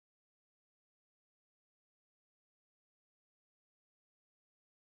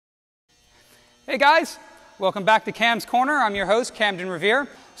Hey guys, welcome back to Cam's Corner. I'm your host, Camden Riviere.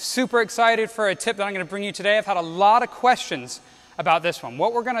 Super excited for a tip that I'm going to bring you today. I've had a lot of questions about this one.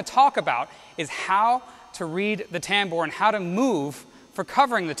 What we're going to talk about is how to read the tambour and how to move for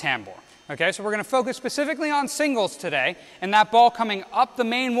covering the tambour. Okay, so we're going to focus specifically on singles today and that ball coming up the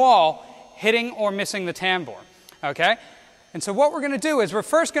main wall, hitting or missing the tambour. Okay, and so what we're going to do is we're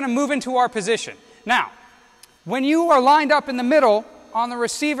first going to move into our position. Now, when you are lined up in the middle on the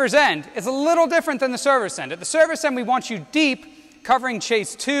receiver's end, it's a little different than the service end. At the service end, we want you deep, covering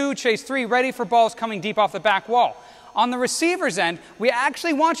chase 2, chase 3, ready for balls coming deep off the back wall. On the receiver's end, we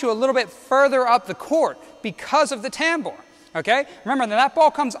actually want you a little bit further up the court because of the tambour. Okay? Remember, when that ball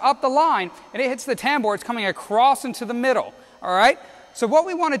comes up the line and it hits the tambour, it's coming across into the middle. All right? So what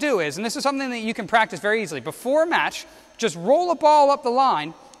we want to do is, and this is something that you can practice very easily, before a match, just roll a ball up the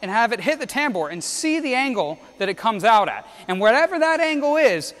line and have it hit the tambour and see the angle that it comes out at. And whatever that angle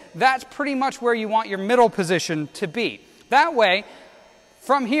is, that's pretty much where you want your middle position to be. That way,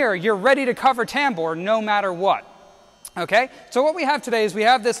 from here, you're ready to cover tambour no matter what. Okay? So what we have today is we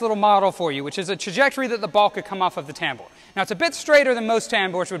have this little model for you, which is a trajectory that the ball could come off of the tambour. Now, it's a bit straighter than most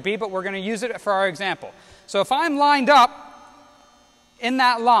tambours would be, but we're going to use it for our example. So if I'm lined up in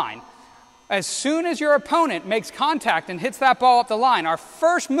that line, as soon as your opponent makes contact and hits that ball up the line, our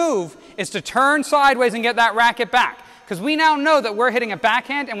first move is to turn sideways and get that racket back. Because we now know that we're hitting a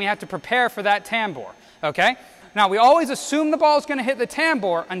backhand and we have to prepare for that tambour. Okay? Now, we always assume the ball is going to hit the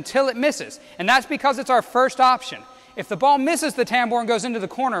tambour until it misses. And that's because it's our first option. If the ball misses the tambour and goes into the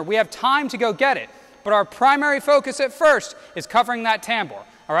corner, we have time to go get it. But our primary focus at first is covering that tambour.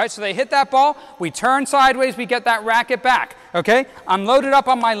 All right, so they hit that ball, we turn sideways, we get that racket back, okay? I'm loaded up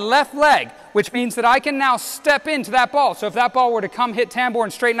on my left leg, which means that I can now step into that ball. So if that ball were to come hit tambour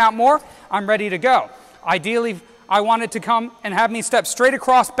and straighten out more, I'm ready to go. Ideally, I want it to come and have me step straight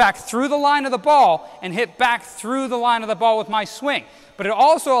across back through the line of the ball and hit back through the line of the ball with my swing. But it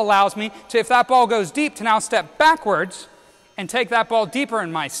also allows me to, if that ball goes deep, to now step backwards and take that ball deeper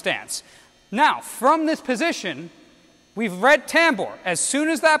in my stance. Now, from this position, we've read tambour. As soon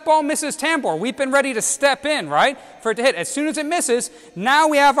as that ball misses tambour, we've been ready to step in, right, for it to hit. As soon as it misses, now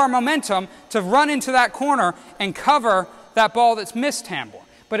we have our momentum to run into that corner and cover that ball that's missed tambour.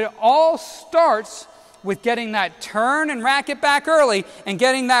 But it all starts with getting that turn and racket back early and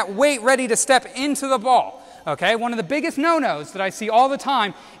getting that weight ready to step into the ball. Okay, one of the biggest no-nos that I see all the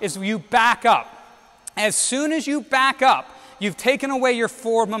time is you back up. As soon as you back up, you've taken away your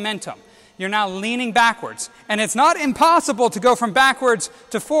forward momentum. You're now leaning backwards. And it's not impossible to go from backwards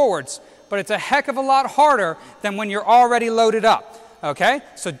to forwards, but it's a heck of a lot harder than when you're already loaded up. Okay?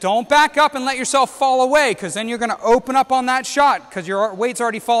 So don't back up and let yourself fall away, because then you're going to open up on that shot because your weight's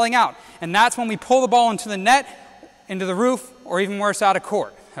already falling out. And that's when we pull the ball into the net, into the roof, or even worse, out of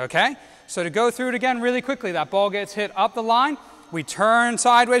court. Okay? So to go through it again really quickly, that ball gets hit up the line. We turn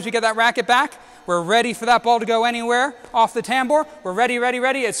sideways, we get that racket back. We're ready for that ball to go anywhere off the tambour. We're ready, ready,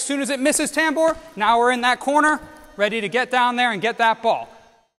 ready. As soon as it misses tambour, now we're in that corner, ready to get down there and get that ball.